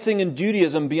advancing in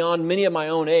Judaism beyond many of my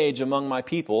own age among my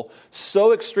people.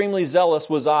 So extremely zealous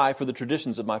was I for the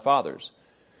traditions of my fathers.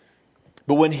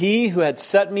 But when he who had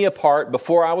set me apart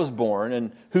before I was born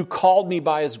and who called me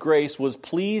by his grace was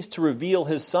pleased to reveal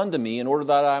his Son to me in order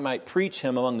that I might preach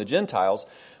him among the Gentiles,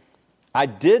 I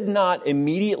did not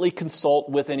immediately consult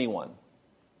with anyone.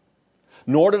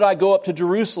 Nor did I go up to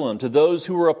Jerusalem to those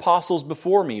who were apostles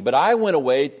before me, but I went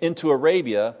away into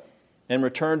Arabia and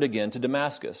returned again to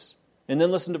Damascus." And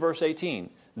then listen to verse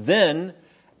 18. "Then,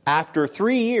 after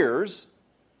 3 years,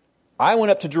 I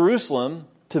went up to Jerusalem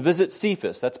to visit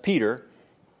Cephas," that's Peter,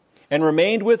 "and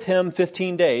remained with him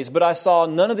 15 days, but I saw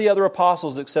none of the other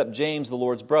apostles except James, the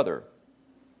Lord's brother.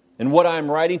 And what I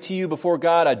am writing to you before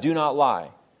God, I do not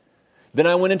lie. Then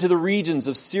I went into the regions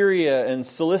of Syria and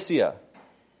Cilicia,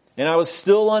 and I was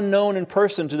still unknown in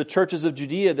person to the churches of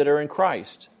Judea that are in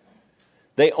Christ.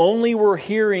 They only were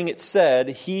hearing it said,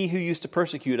 'He who used to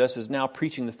persecute us is now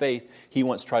preaching the faith he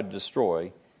once tried to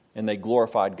destroy,' and they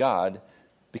glorified God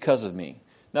because of me."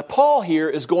 Now, Paul here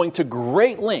is going to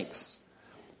great lengths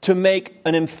to make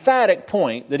an emphatic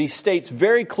point that he states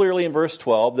very clearly in verse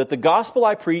 12, that the gospel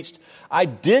I preached, I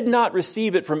did not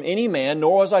receive it from any man,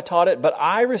 nor was I taught it, but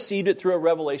I received it through a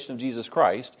revelation of Jesus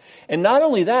Christ. And not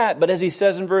only that, but as he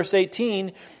says in verse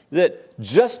 18, that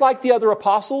just like the other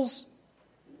apostles,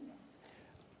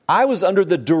 I was under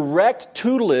the direct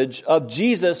tutelage of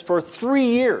Jesus for 3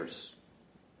 years.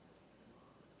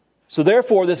 So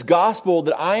therefore, this gospel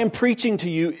that I am preaching to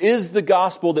you is the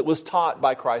gospel that was taught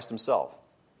by Christ himself.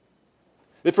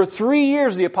 That for 3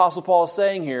 years, the Apostle Paul is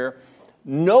saying here,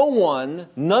 none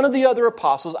of the other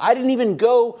apostles, I didn't even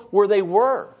go where they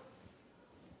were.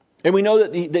 And we know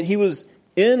that he was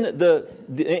in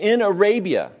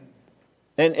Arabia,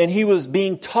 and he was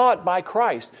being taught by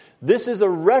Christ. This is a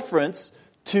reference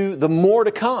to the more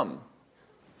to come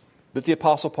that the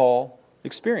Apostle Paul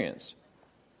experienced.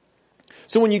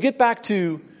 So when you get back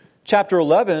to chapter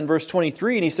 11, verse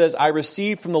 23, and he says, I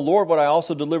received from the Lord what I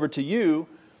also delivered to you,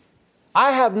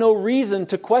 I have no reason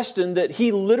to question that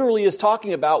he literally is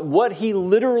talking about what he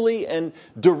literally and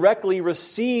directly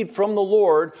received from the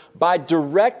Lord by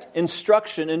direct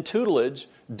instruction and tutelage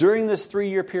during this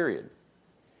 3-year period.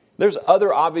 There's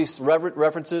other obvious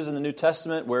references in the New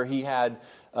Testament where he had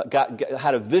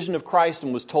a vision of Christ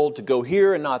and was told to go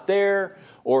here and not there.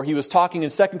 Or he was talking in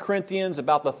 2 Corinthians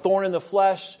about the thorn in the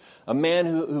flesh, a man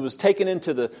who was taken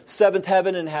into the seventh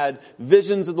heaven and had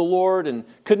visions of the Lord and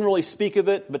couldn't really speak of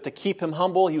it, but to keep him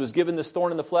humble, he was given this thorn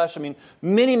in the flesh. I mean,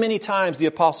 many, many times the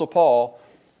Apostle Paul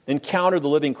encountered the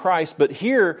living Christ, but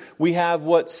here we have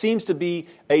what seems to be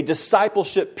a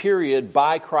discipleship period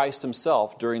by Christ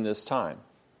himself during this time.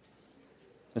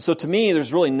 And so to me,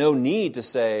 there's really no need to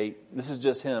say, this is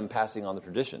just him passing on the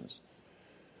traditions.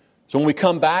 So when we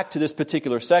come back to this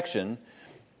particular section,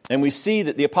 and we see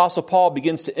that the Apostle Paul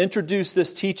begins to introduce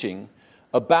this teaching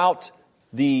about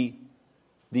the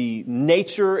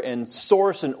nature and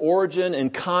source and origin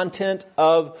and content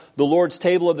of the Lord's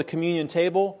table, of the communion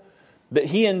table, that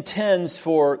he intends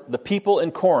for the people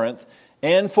in Corinth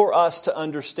and for us to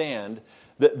understand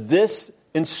that this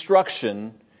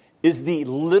instruction is the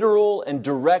literal and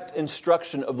direct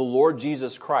instruction of the Lord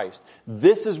Jesus Christ.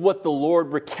 This is what the Lord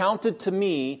recounted to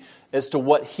me as to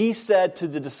what he said to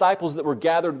the disciples that were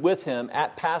gathered with him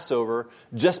at Passover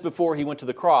just before he went to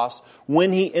the cross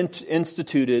when he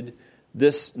instituted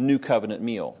this new covenant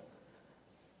meal.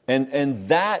 And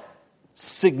that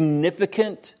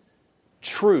significant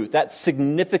truth, that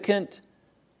significant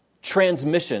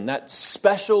transmission, that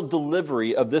special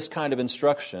delivery of this kind of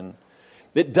instruction,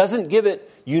 it doesn't give it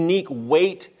unique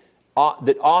weight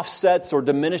that offsets or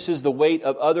diminishes the weight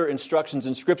of other instructions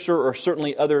in Scripture or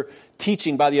certainly other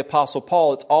teaching by the Apostle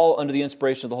Paul. It's all under the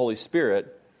inspiration of the Holy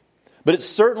Spirit. But it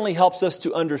certainly helps us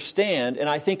to understand, and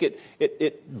I think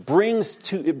it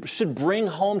should bring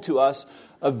home to us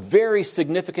a very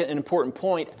significant and important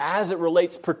point as it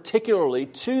relates particularly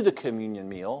to the communion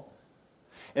meal.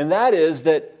 And that is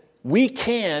that we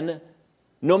can,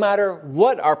 no matter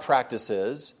what our practice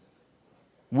is,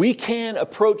 we can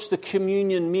approach the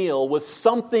communion meal with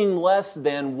something less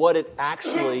than what it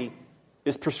actually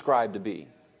is prescribed to be.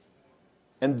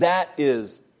 And that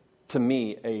is, to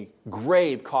me, a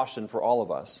grave caution for all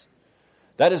of us.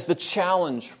 That is the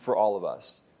challenge for all of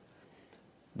us.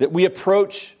 That we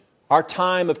approach our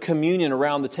time of communion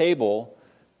around the table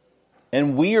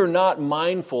and we are not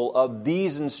mindful of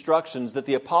these instructions that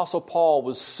the Apostle Paul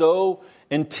was so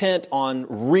intent on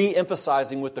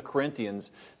re-emphasizing with the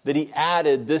Corinthians, that he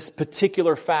added this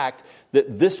particular fact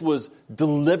that this was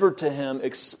delivered to him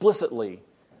explicitly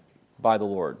by the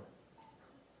Lord.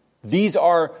 These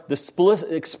are the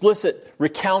explicit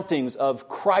recountings of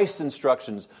Christ's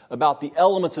instructions about the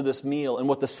elements of this meal and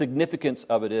what the significance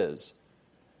of it is.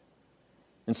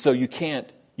 And so you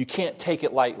can't take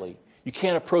it lightly. You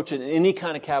can't approach it in any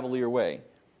kind of cavalier way.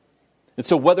 And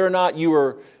so whether or not you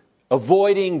are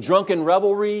avoiding drunken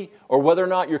revelry, or whether or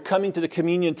not you're coming to the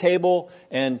communion table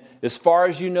and as far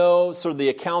as you know, sort of the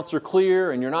accounts are clear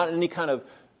and you're not in any kind of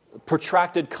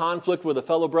protracted conflict with a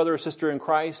fellow brother or sister in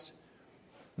Christ,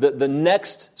 the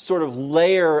next sort of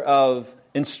layer of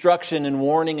instruction and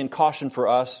warning and caution for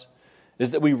us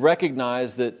is that we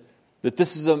recognize that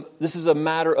this is a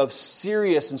matter of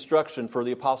serious instruction for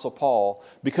the Apostle Paul,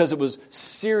 because it was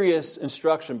serious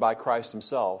instruction by Christ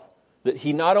himself, that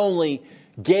he not only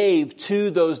gave to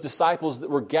those disciples that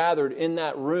were gathered in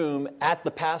that room at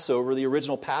the Passover, the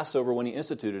original Passover when he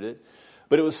instituted it,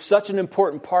 but it was such an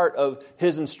important part of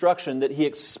his instruction that he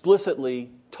explicitly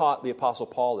taught the Apostle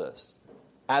Paul this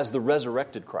as the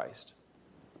resurrected Christ.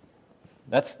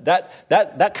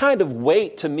 That kind of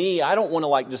weight to me, I don't want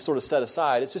to just sort of set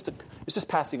aside. It's just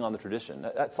passing on the tradition.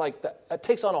 That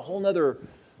takes on a whole other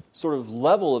sort of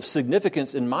level of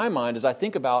significance in my mind as I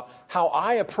think about how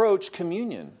I approach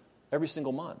communion every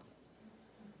single month.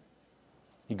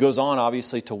 He goes on,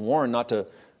 obviously, to warn not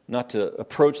to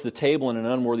approach the table in an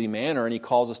unworthy manner, and he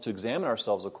calls us to examine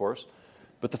ourselves, of course.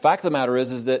 But the fact of the matter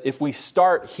is that if we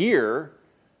start here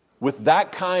with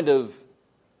that kind of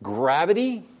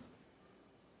gravity,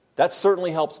 that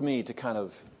certainly helps me to kind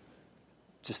of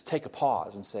just take a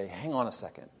pause and say, hang on a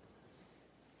second.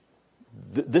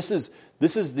 This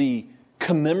is the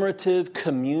commemorative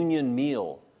communion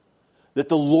meal that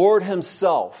the Lord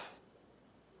himself,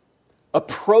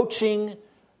 approaching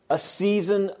a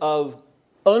season of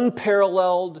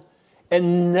unparalleled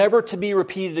and never to be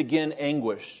repeated again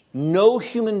anguish. No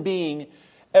human being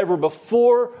ever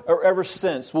before or ever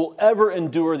since will ever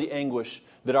endure the anguish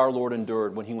that our Lord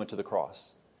endured when he went to the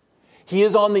cross. He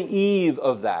is on the eve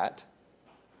of that,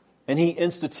 And he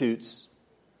institutes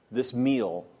this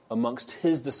meal amongst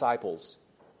his disciples.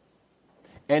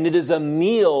 And it is a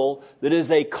meal that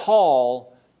is a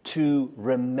call to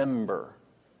remember.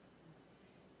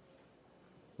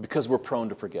 Because we're prone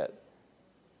to forget.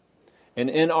 And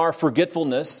in our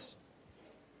forgetfulness,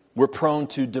 we're prone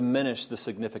to diminish the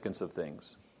significance of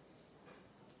things.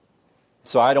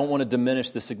 So I don't want to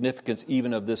diminish the significance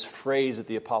even of this phrase that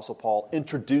the Apostle Paul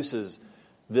introduces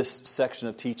this section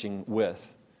of teaching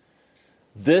with.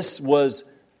 This was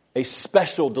a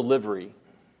special delivery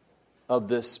of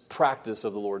this practice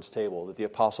of the Lord's table that the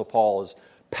Apostle Paul is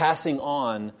passing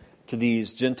on to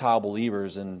these Gentile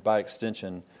believers and by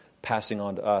extension passing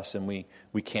on to us, and we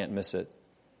can't miss it.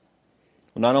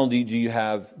 Well, not only do you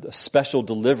have a special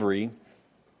delivery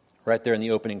right there in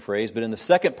the opening phrase, but in the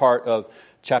second part of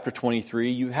chapter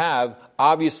 23, you have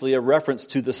obviously a reference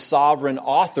to the sovereign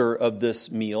author of this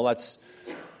meal. That's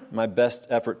my best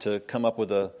effort to come up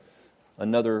with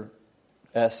another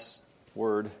S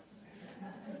word.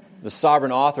 The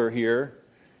sovereign author here,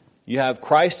 you have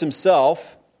Christ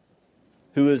himself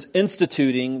who is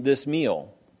instituting this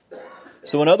meal.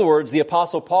 So in other words, the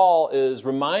Apostle Paul is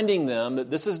reminding them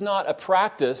that this is not a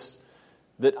practice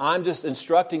that I'm just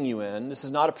instructing you in. This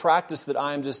is not a practice that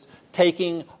I'm just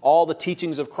taking all the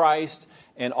teachings of Christ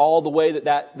and all the way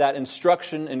that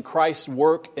instruction in Christ's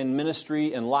work and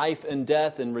ministry and life and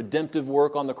death and redemptive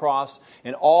work on the cross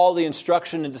and all the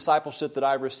instruction and discipleship that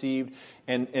I've received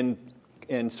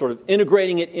and sort of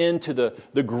integrating it into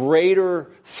the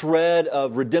greater thread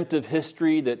of redemptive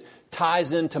history that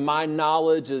ties into my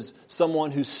knowledge as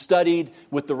someone who studied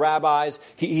with the rabbis.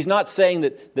 He's not saying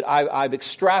that I've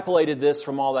extrapolated this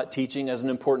from all that teaching as an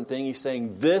important thing. He's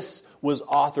saying this was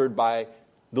authored by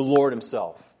the Lord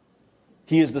himself.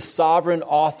 He is the sovereign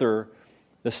author,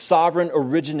 the sovereign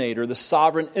originator, the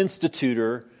sovereign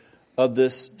institutor of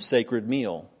this sacred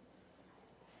meal.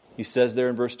 He says there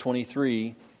in verse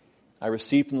 23, I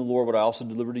received from the Lord what I also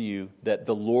delivered to you, that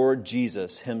the Lord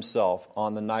Jesus himself,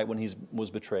 on the night when he was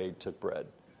betrayed, took bread.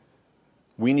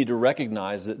 We need to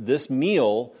recognize that this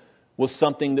meal was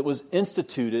something that was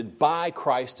instituted by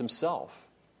Christ himself,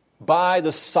 by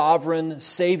the sovereign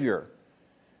Savior.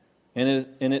 And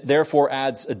it therefore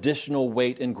adds additional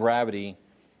weight and gravity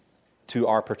to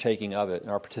our partaking of it,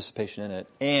 and our participation in it,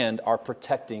 and our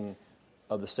protecting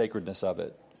of the sacredness of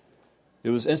it. It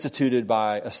was instituted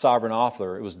by a sovereign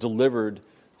author. It was delivered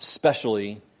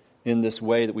specially in this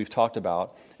way that we've talked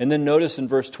about. And then notice in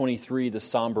verse 23 the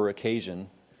somber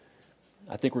occasion.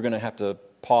 I think we're going to have to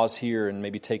pause here and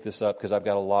maybe take this up because I've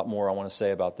got a lot more I want to say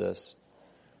about this.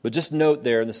 But just note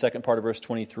there in the second part of verse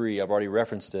 23, I've already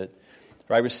referenced it.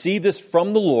 I received this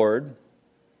from the Lord,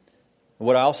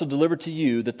 what I also delivered to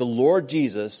you, that the Lord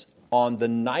Jesus, on the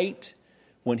night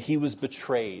when he was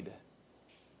betrayed,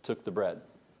 took the bread.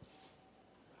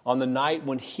 On the night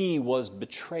when he was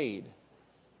betrayed,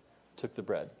 took the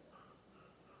bread.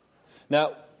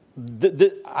 Now,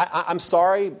 I'm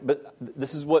sorry, but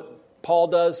this is what Paul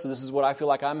does, so this is what I feel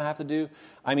like I'm going to have to do.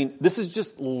 I mean, this is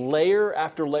just layer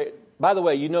after layer. By the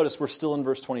way, you notice we're still in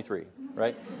verse 23,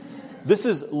 right? This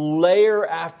is layer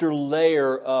after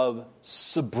layer of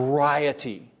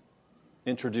sobriety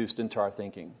introduced into our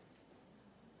thinking.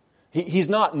 He's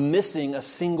not missing a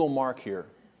single mark here.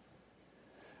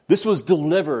 This was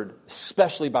delivered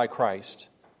specially by Christ.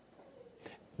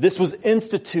 This was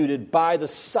instituted by the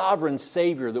sovereign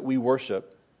Savior that we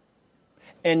worship.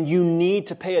 And you need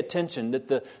to pay attention that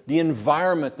the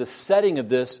environment, the setting of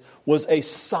this was a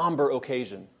somber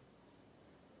occasion.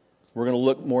 We're going to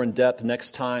look more in depth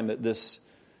next time at this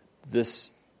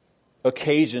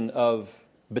occasion of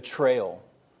betrayal.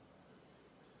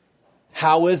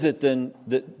 How is it then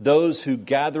that those who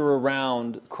gather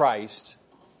around Christ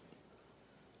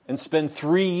and spend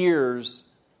 3 years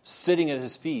sitting at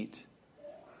his feet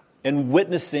and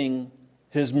witnessing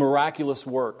his miraculous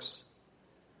works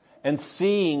and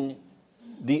seeing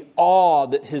the awe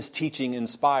that his teaching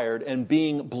inspired and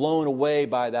being blown away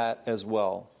by that as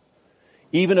well?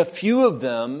 Even a few of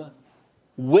them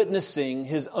witnessing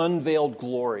his unveiled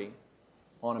glory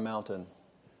on a mountain.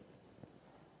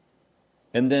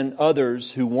 And then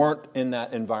others who weren't in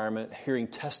that environment hearing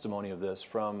testimony of this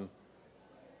from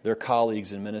their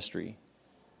colleagues in ministry.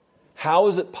 How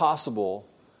is it possible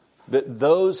that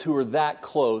those who are that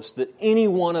close, that any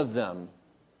one of them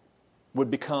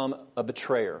would become a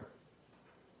betrayer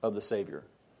of the Savior?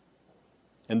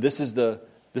 And this is the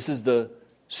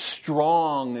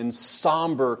strong and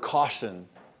somber caution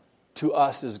to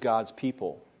us as God's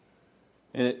people.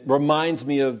 And it reminds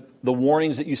me of the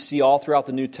warnings that you see all throughout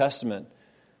the New Testament.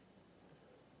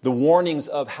 The warnings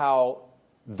of how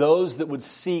those that would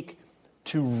seek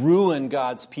to ruin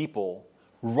God's people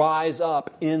rise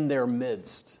up in their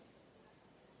midst.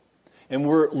 And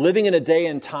we're living in a day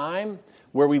and time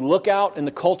where we look out in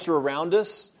the culture around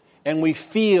us and we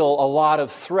feel a lot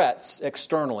of threats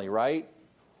externally, right?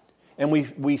 And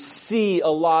we see a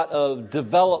lot of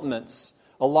developments,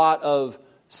 a lot of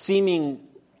seeming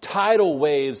tidal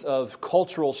waves of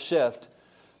cultural shift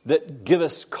that give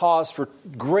us cause for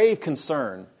grave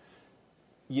concern.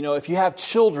 You know, if you have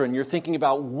children, you're thinking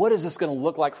about, what is this going to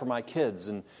look like for my kids?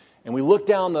 And we look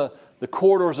down the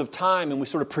corridors of time and we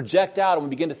sort of project out and we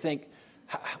begin to think,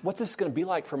 what's this going to be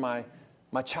like for my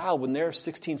child when they're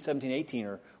 16, 17, 18,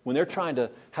 or when they're trying to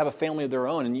have a family of their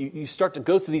own? And you start to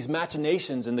go through these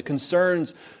machinations and the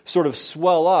concerns sort of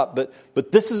swell up.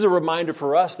 But this is a reminder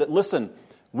for us that, listen,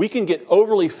 we can get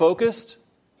overly focused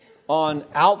on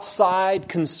outside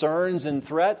concerns and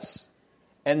threats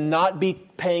and not be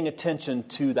paying attention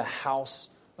to the house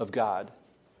of God,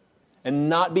 and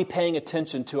not be paying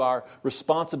attention to our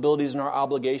responsibilities and our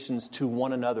obligations to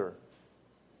one another,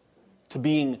 to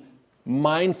being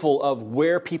mindful of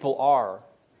where people are,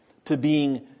 to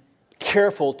being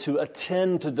careful to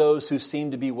attend to those who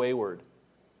seem to be wayward,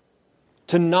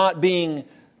 to not being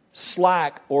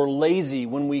slack or lazy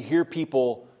when we hear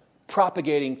people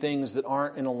propagating things that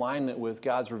aren't in alignment with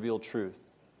God's revealed truth.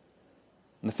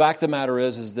 And the fact of the matter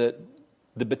is that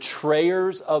the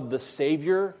betrayers of the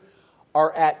Savior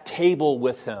are at table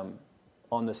with him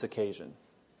on this occasion.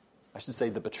 I should say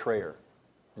the betrayer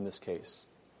in this case.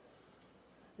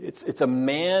 It's a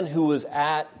man who was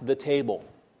at the table.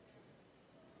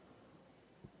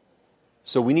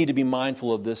 So we need to be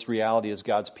mindful of this reality as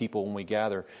God's people when we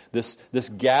gather. This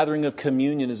gathering of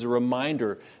communion is a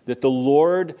reminder that the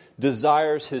Lord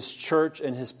desires His church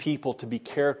and His people to be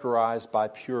characterized by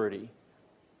purity.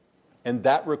 And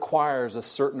that requires a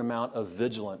certain amount of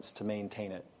vigilance to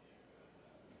maintain it.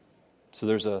 So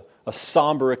there's a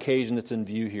somber occasion that's in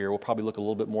view here. We'll probably look a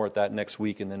little bit more at that next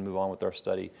week and then move on with our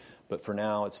study. But for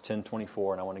now, it's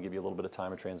 10:24, and I want to give you a little bit of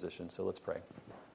time of transition. So let's pray.